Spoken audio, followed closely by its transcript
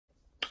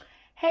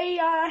Hey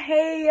y'all,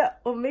 hey,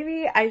 or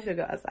maybe I should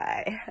go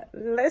outside.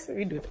 Let's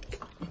redo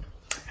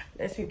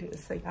this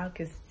so y'all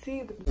can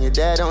see the Your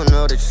dad don't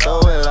know that you're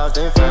so well off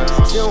in front.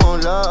 She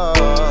don't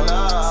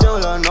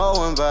love no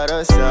one but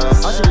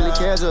herself. All she really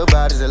cares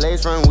about is a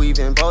lace front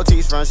weaving,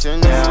 boutiques from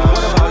Chanel.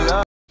 What about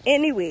love?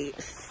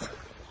 Anyways,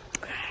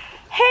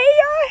 hey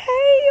y'all,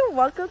 hey,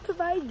 welcome to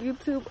my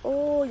YouTube.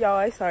 Oh y'all,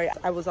 I'm sorry,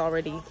 I was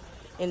already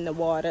in the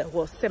water,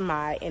 well,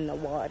 semi in the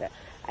water.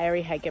 I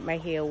already had to get my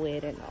hair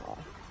wet and all.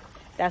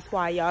 That's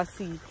why y'all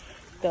see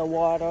the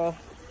water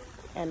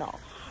and all.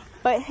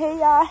 But hey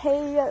y'all,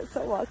 hey,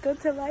 so welcome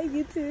to my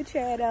YouTube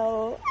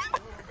channel.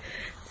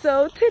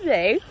 So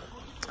today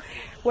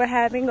we're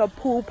having a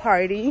pool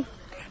party.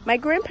 My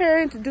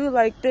grandparents do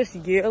like this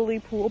yearly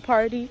pool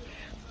party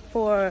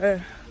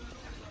for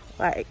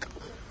like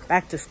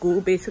back to school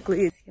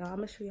basically. Y'all, I'm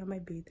gonna show y'all my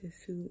bathing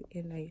suit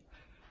in a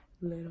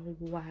little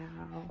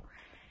while.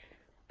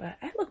 But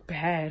I look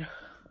bad.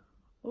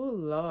 Oh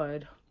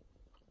Lord.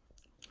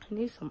 I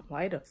need some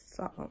light or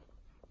something.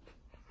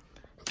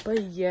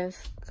 But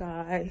yes,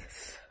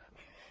 guys,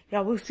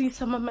 y'all will see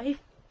some of my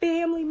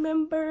family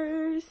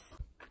members.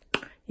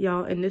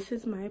 Y'all, and this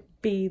is my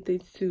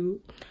bathing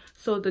suit.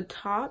 So the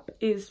top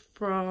is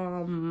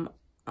from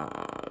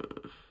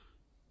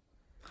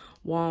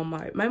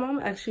Walmart. My mom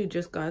actually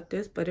just got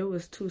this, but it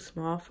was too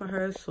small for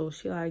her, so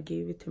she like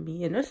gave it to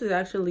me. And this is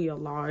actually a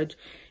large,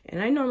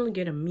 and I normally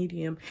get a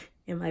medium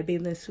in my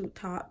bathing suit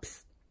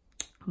tops.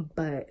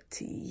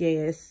 But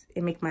yes,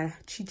 it make my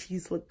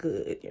chi-chis look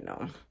good, you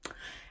know.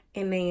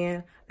 And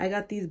then I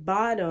got these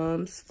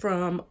bottoms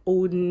from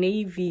Old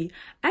Navy.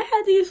 I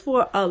had these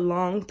for a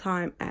long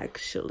time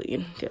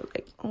actually. They're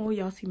like, oh,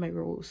 y'all see my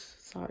rose,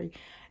 sorry.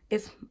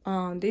 It's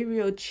they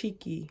real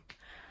cheeky.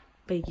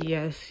 But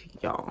yes,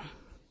 y'all,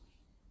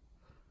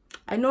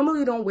 I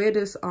normally don't wear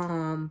this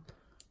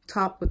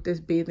top with this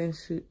bathing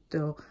suit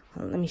though.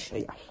 Let me show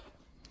y'all.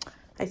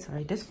 I'm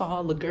sorry, this for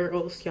all the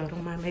girls. Y'all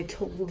don't mind my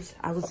toes.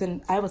 I was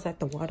at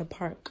the water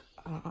park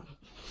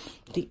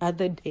the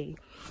other day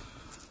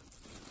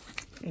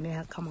and it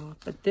had come off.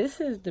 But this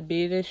is the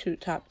bathing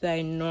suit top that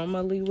I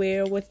normally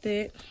wear with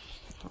it.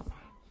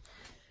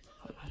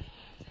 Hold on.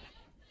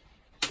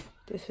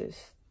 This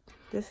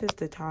is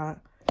the top.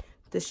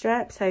 The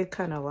straps, I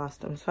kind of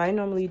lost them, so I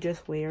normally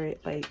just wear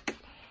it like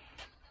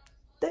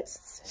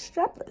this,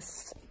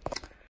 strapless.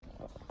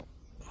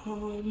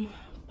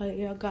 But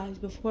yeah, guys,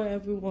 before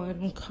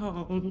everyone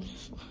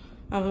comes,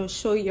 I'm gonna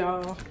show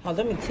y'all. Oh,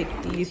 let me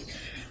take these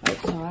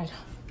outside.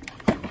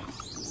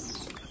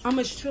 I'm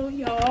gonna show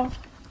y'all.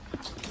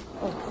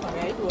 Oh, sorry,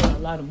 I do a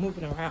lot of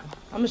moving around.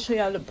 I'm gonna show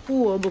y'all the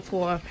pool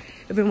before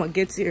everyone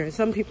gets here. And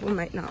some people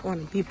might not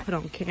want to be put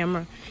on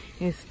camera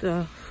and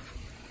stuff.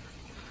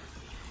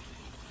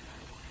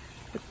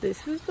 But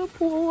this is the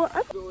pool. What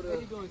are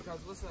you doing, Kaz?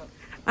 What's up?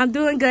 I'm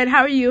doing good.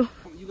 How are you?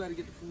 You gotta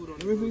get the food on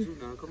the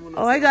road now. Come on.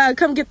 Oh, I gotta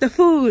come get the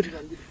food. You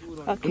gotta get the food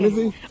on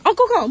Okay.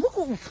 Uncle, come.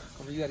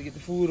 You gotta get the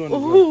food on the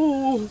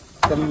road.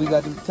 Tell them we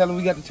got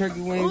the turkey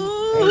wings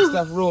and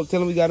stuff rolled. Tell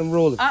them we got them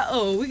rolling.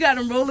 We got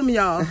them rolling,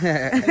 y'all.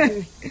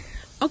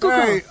 Uncle,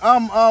 hey,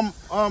 I'm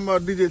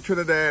DJ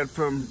Trinidad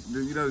from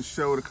the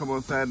show to come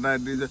on Saturday Night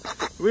DJ.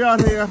 We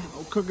out here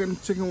cooking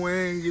chicken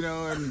wings,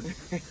 and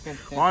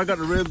I got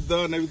the ribs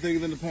done.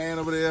 Everything's in the pan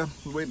over there.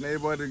 We're waiting for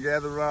everybody to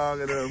gather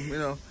around,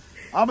 and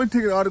I'll be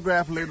taking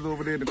autograph later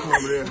over there in the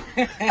corner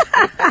there.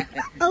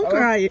 I'm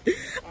crying.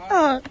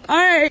 All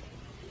right.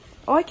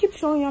 Oh, I keep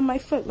showing y'all my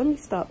foot. Let me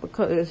stop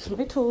because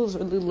my toes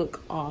really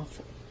look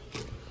awful.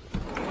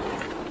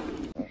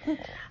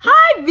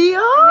 Hi, Via.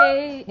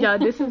 Hey. Y'all,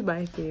 this is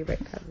my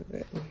favorite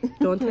cousin.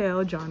 Don't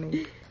tell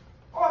Johnny.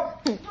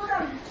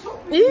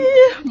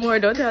 More,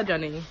 don't tell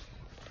Johnny.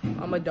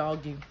 I'm a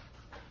doggy.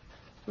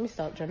 Let me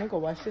stop. Johnny go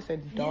watch this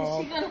and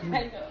dog.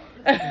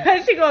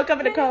 Yeah, she gonna come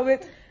in the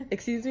comments.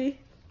 Excuse me.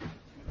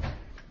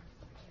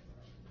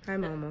 Hi,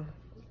 Mama.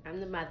 I'm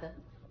the mother.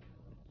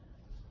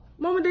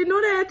 Mama, they know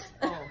that.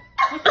 Oh.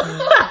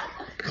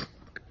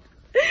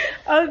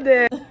 I'm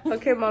dead.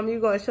 Okay, Mom,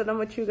 you gonna show them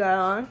what you got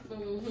on?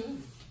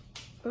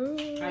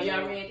 Are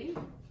y'all ready?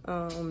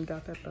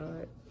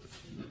 That.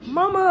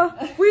 Mama,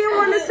 we didn't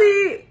want to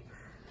see.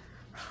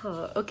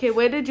 Okay,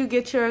 where did you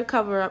get your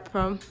cover up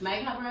from?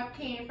 My cover up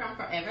came from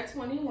Forever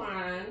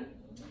 21,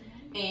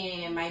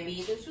 and my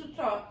bathing suit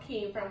top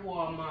came from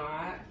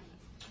Walmart.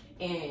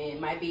 And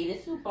my bathing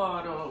suit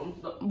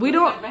bottom, we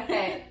don't.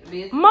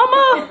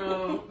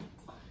 Mama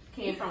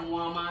came from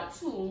Walmart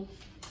too,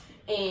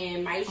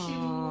 and my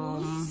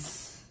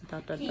shoes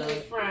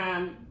came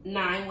from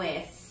Nine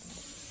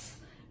West,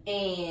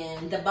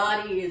 and the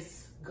body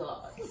is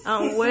God.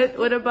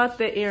 What about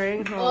the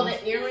earrings? Oh,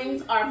 the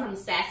earrings are from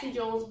Sassy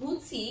Jones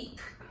Boutique.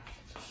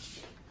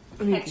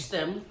 Catch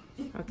them.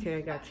 Okay,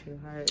 I got you.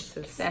 All right,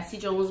 so Sassy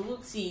Jones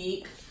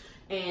Boutique,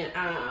 and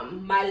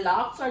my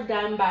locks are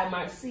done by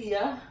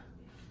Marcia.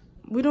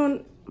 We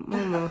don't,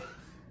 Mama.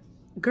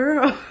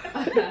 Girl.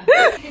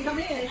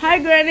 Hi,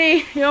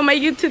 Granny. You're on my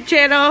YouTube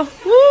channel.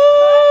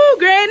 Woo,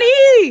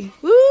 Granny.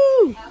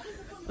 Woo.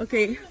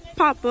 Okay,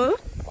 Papa.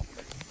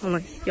 I'm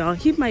like, y'all,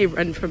 he might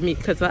run from me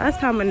because last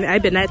time when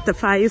I've been at the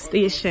fire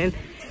station,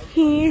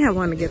 he didn't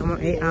want to get on my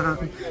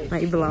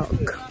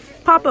vlog.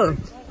 Papa,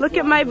 look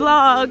at my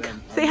vlog.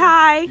 Say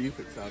hi. You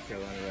pick South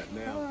Carolina right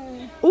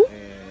now. Ooh.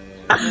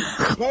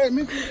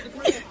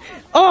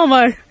 Oh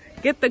my.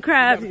 Get the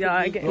crabs,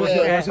 y'all. Get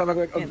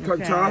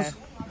Cousin Charles.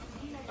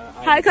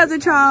 Hi, Cousin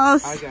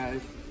Charles. Hi,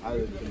 guys.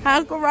 Hi,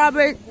 Uncle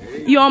Robert.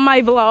 You on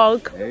my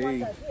vlog?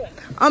 Hey.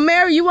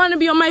 Mary, you want to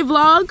be on my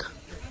vlog?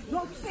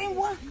 No, say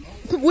what?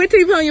 Wait till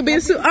you put on your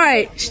bathing suit. All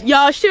right,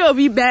 y'all, she'll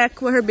be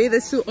back with her bathing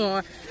suit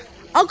on.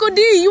 Uncle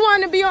D, you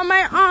want to be on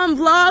my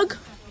vlog?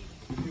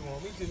 You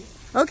want me to?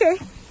 Okay.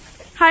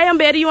 Hi, I'm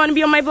Betty. You want to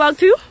be on my vlog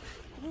too?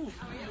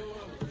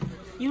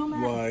 You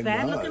Why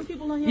bad not? looking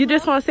people on your You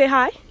just want to say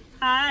hi?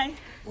 Hi.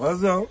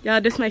 What's up? Y'all,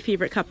 this is my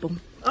favorite couple.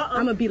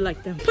 I'm gonna be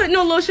like them. Put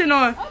no lotion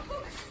on.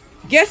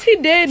 Guess he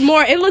did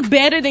more. It looked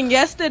better than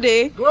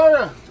yesterday.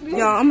 Gloria.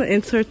 Y'all, I'm gonna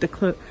insert the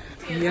clip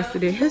from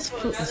yesterday. His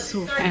foot was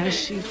so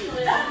ashy.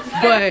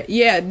 But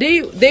yeah,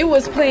 they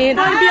was playing.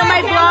 You wanna be on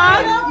my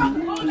vlog?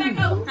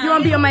 You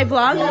wanna be on my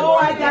vlog? Oh,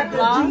 I got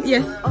vlog.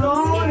 Yes.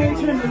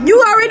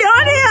 You already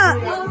on here.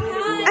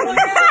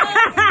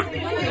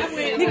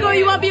 Nico,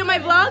 you wanna be on my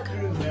vlog?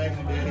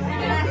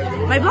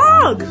 My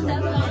vlog?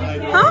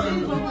 Huh?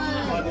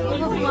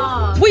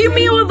 What do you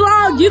mean with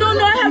vlog? You don't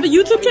know I have a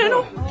YouTube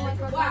channel?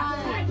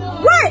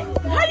 What?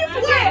 How you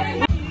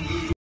forget?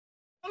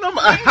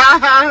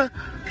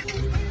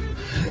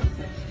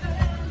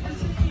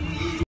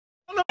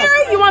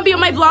 You want to be on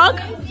my vlog?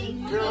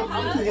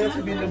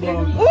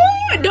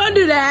 Ooh, don't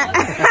do that.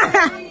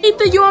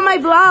 Ethan, you on my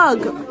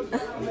vlog?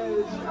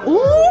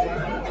 Ooh.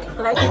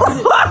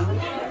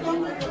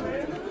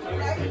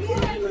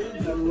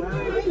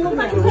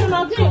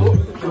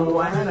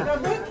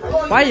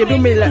 Why you do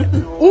me like?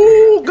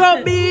 Ooh,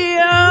 go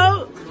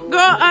Bill, go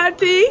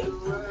Auntie.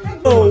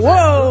 Oh,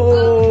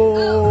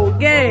 whoa,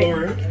 gang.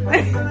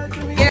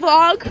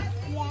 Vlog.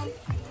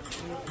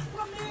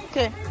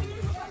 Okay.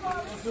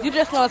 You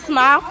just gonna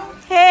smile.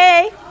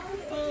 Hey,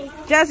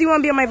 Jazz, you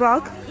wanna be on my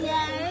vlog?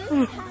 Yes.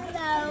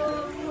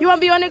 Hello. You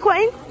wanna be on it,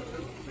 Quentin?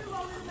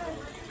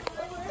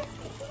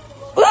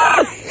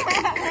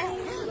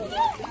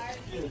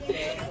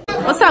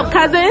 What's up,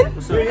 cousin?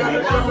 What's up? You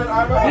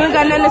ain't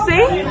got nothing to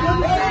say?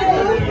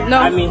 No.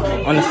 I mean,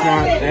 on the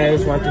Snap,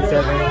 Edge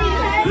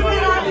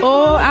 137.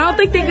 Oh, I don't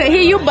think they could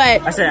hear you,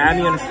 but. I said, add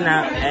me on the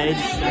Snap, Edge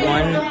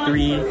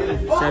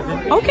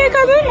 137. Okay,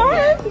 cousin. All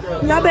right.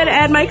 Y'all better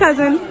add my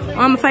cousin. I'm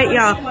gonna fight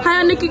y'all. Hi,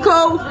 I'm Nikki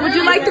Cole. Would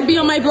you like to be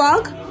on my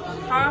vlog?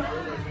 Huh?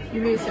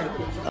 You may say.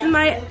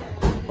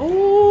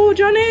 Oh,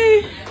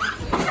 Johnny.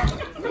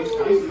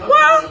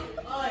 Well,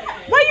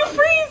 why you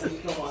freeze?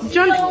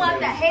 Johnny.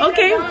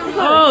 Okay.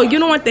 Oh, you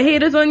don't want the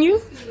haters on you?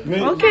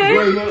 Okay.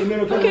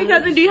 Okay,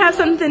 cousin. Do you have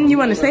something you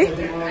want to say?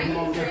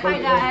 Hi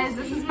guys,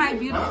 this is my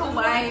beautiful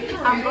wife.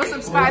 Go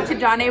subscribe to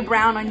John A.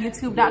 Brown on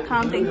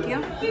YouTube.com. Thank you.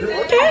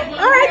 Okay.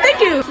 All right.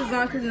 Thank you. This is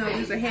on because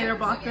these are hater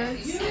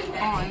blockers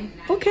on.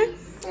 Okay.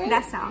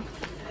 That sound.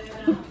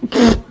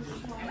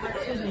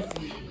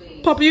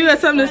 Papa, you got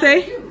something to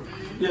say?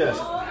 Yes.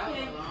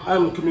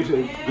 I'm a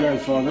community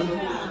grandfather.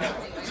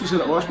 She said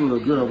I watched my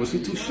little girl, but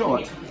she's too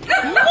short.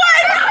 What?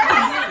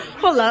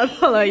 Hold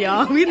on,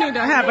 y'all. We need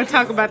to have a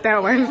talk about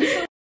that one.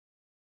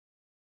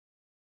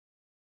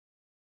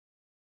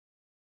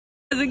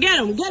 Get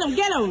him.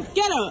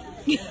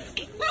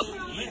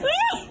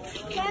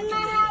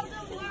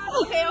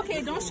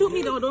 Okay, don't shoot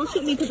me though. Don't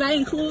shoot me because I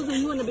ain't cool and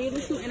you in the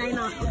bathing suit and I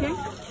not, okay?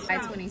 July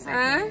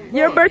 22nd.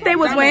 Your birthday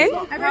was when?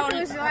 My birthday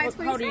was July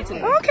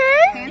 22nd. Okay.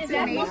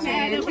 Cancer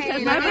Nation.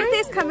 Because my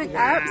birthday's coming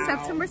up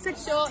September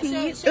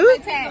 16th. Ooh.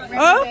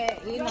 Oh,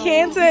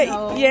 Cancer.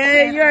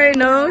 Yeah, you already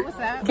know.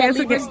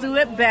 Cancer Let's do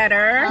it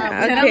better.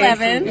 Okay.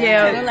 10-11.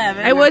 Yeah.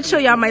 10-11. I would show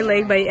y'all my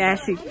leg, but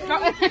ashy.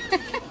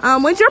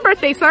 When's your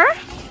birthday, sir?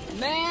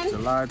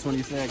 July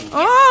 22nd.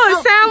 Oh,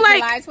 it sound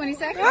like. July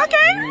 22nd?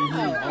 Okay.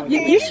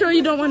 You sure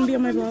you don't want to be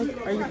on my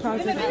vlog? Are you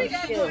positive?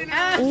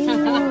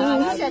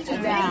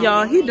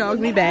 Y'all, he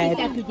dogged me bad.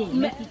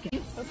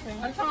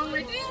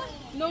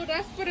 No,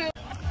 that's for the...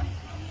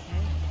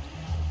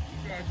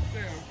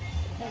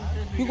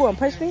 You gonna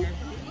push me?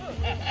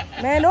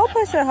 Man, don't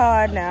push it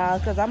hard now,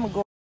 because I'm gonna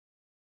go.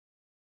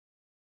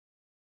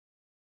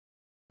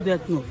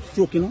 That no,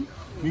 joking, huh?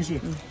 Misha,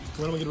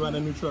 when am I gonna ride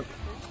that new truck?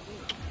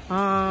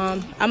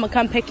 I'm gonna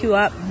come pick you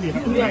up. You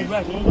press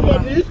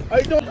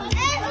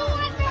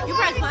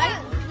play?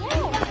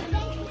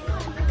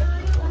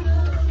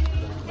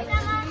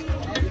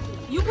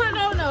 You put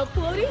on a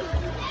floaty?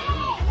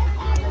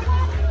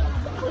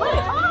 Wait,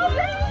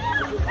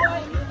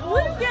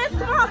 what did you get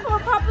small for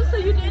Papa so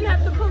you didn't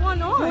have to put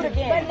one on? But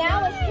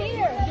now it's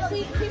here.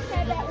 He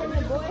said that when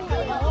the boy had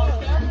it on.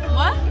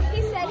 What?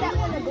 He said that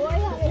when the boy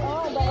had it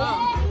on, but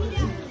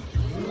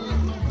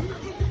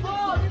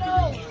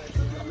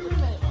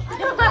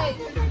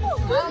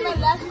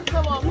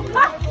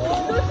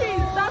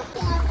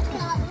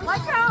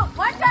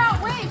Watch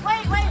out, wait.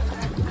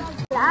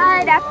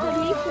 died after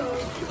me.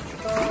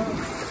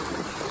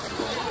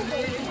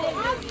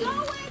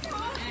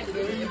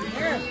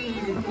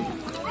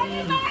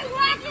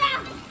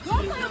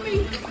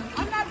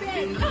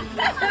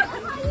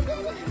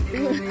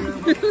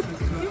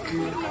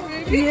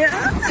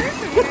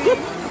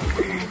 Yeah.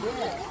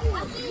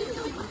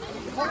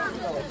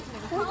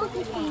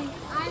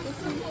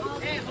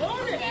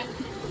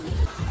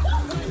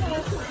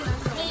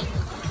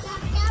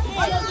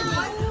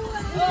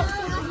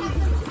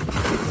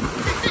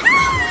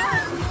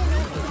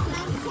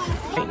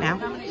 Right now,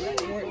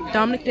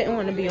 Dominic didn't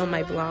want to be on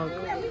my vlog.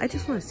 I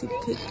just want to see the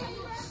cake.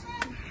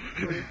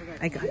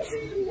 I got you.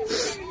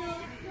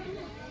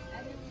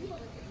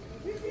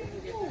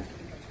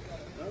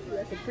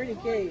 That's a pretty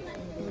cake.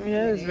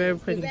 Yeah, it's very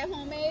pretty. Is that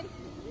homemade?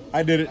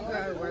 I did it.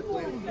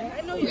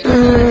 I know you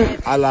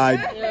I lied.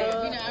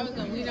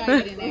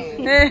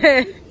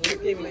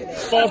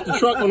 It's off the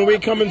truck on the way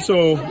coming,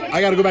 so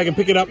I got to go back and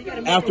pick it up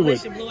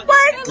afterwards.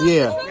 What?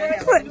 Yeah.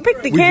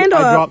 Pick the candle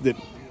up. I dropped it.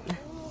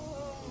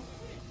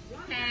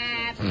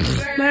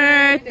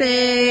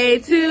 Birthday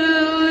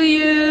to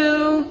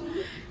you.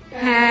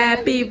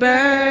 Happy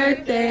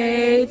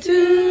birthday to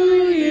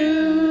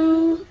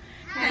you.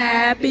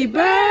 Happy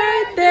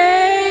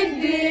birthday,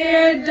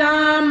 dear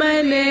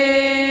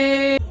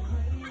Dominic.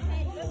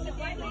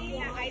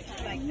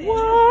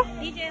 What?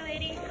 DJ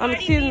lady,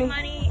 Excuse me.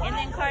 money, and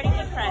then Cardi B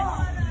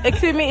press.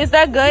 Excuse me, is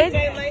that good?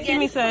 Excuse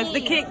me, sir. Is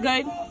the cake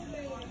good?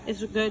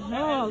 It's good?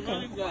 Oh,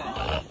 okay.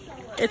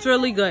 It's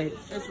really good.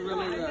 It's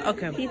really good.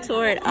 Okay. He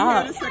tore it Yeah,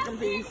 up. the second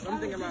piece. I'm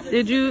thinking about it.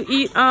 Did you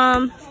eat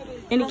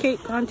any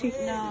cake, Auntie?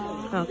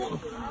 No. Okay.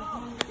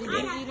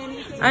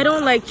 I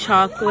don't like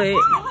chocolate.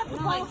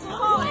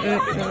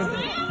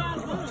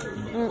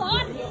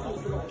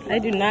 I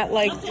do not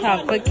like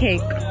chocolate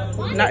cake.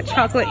 Not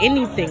chocolate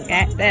anything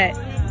at that.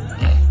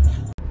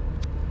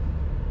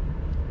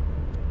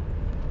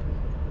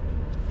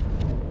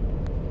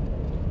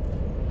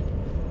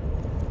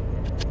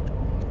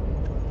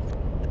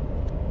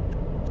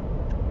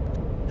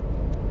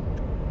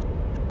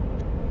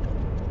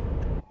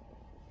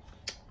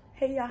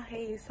 Hey y'all,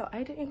 hey, so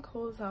I didn't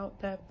close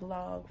out that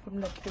vlog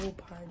from the pool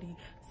party,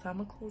 so I'm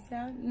gonna close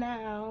out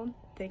now.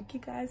 Thank you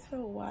guys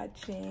for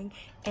watching,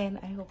 and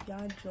I hope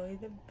y'all enjoy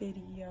the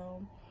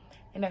video,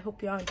 and I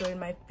hope y'all enjoy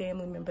my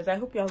family members. I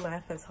hope y'all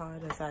laugh as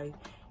hard as I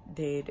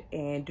did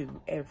and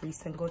do every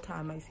single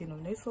time I see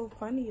them. They're so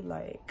funny,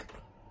 like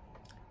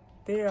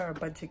they are a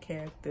bunch of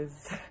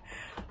characters.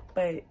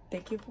 But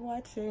thank you for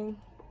watching.